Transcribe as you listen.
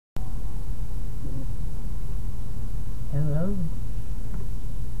Hello.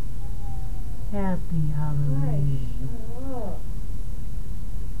 Happy Halloween.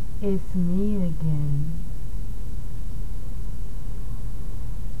 It's me again.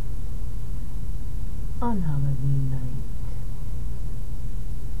 On Halloween night.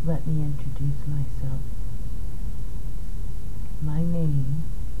 Let me introduce myself. My name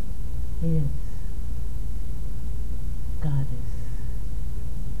is Goddess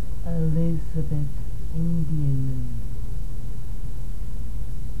Elizabeth Indian Moon.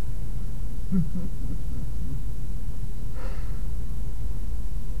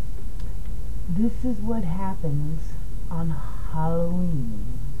 This is what happens on Halloween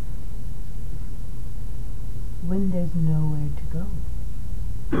when there's nowhere to go.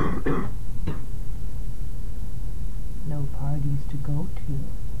 No parties to go to.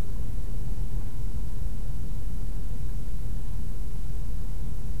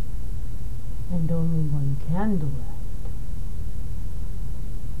 And only one candle left.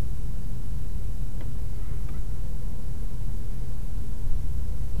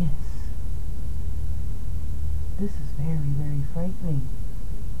 Yes. This is very, very frightening.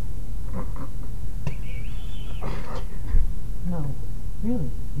 No,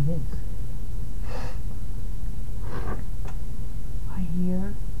 really, it is. I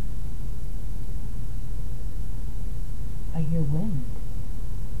hear wind.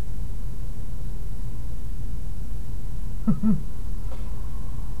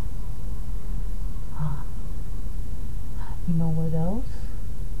 You know what else?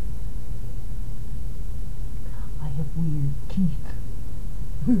 I have weird teeth.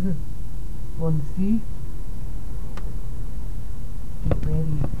 Want to see? Get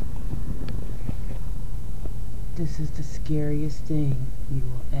ready. This is the scariest thing you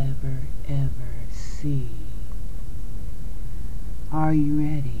will ever see. Are you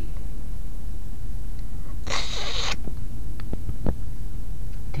ready?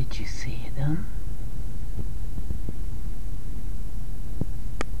 Did you see them?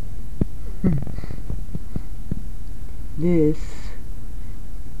 This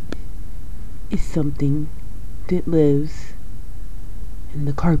is something that lives in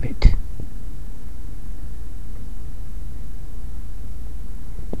the carpet.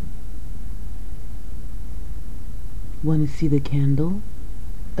 Want to see the candle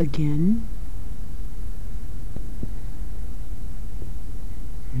again?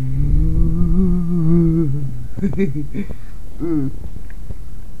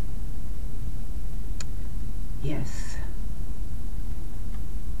 Yes.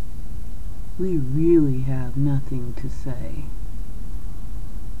 We really have nothing to say.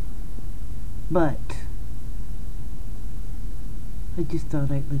 But I just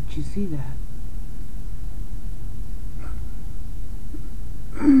thought I'd let you see that.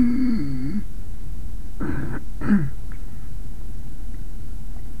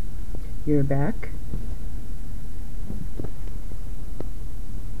 You're back.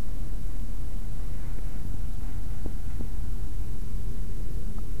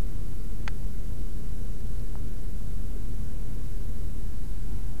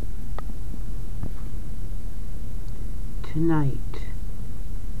 Tonight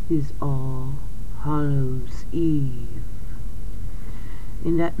is All Hallows Eve.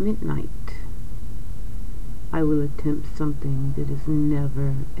 And at midnight, I will attempt something that has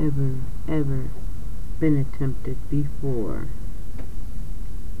never, ever been attempted before.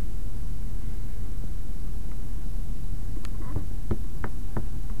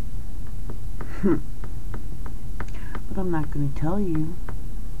 But I'm not going to tell you.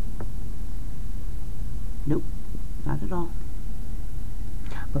 Nope, not at all.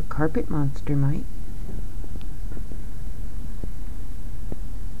 But Carpet Monster might.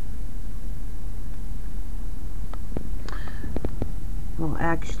 Well,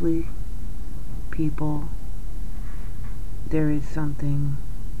 actually, people, there is something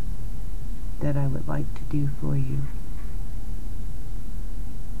that I would like to do for you.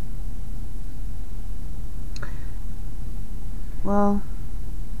 Well,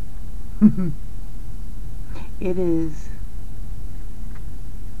 it is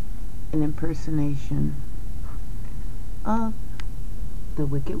an impersonation of the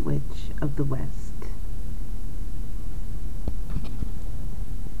Wicked Witch of the West.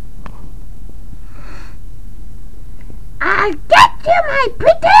 I'll get you, my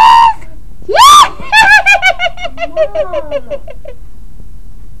pretties! Yeah!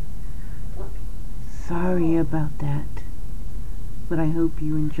 Sorry about that, but I hope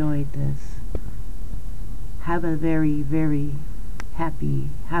you enjoyed this. Have a very, very happy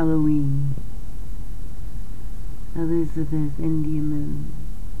Halloween. Elizabeth Indian Moon,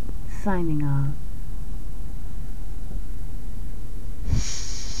 signing off.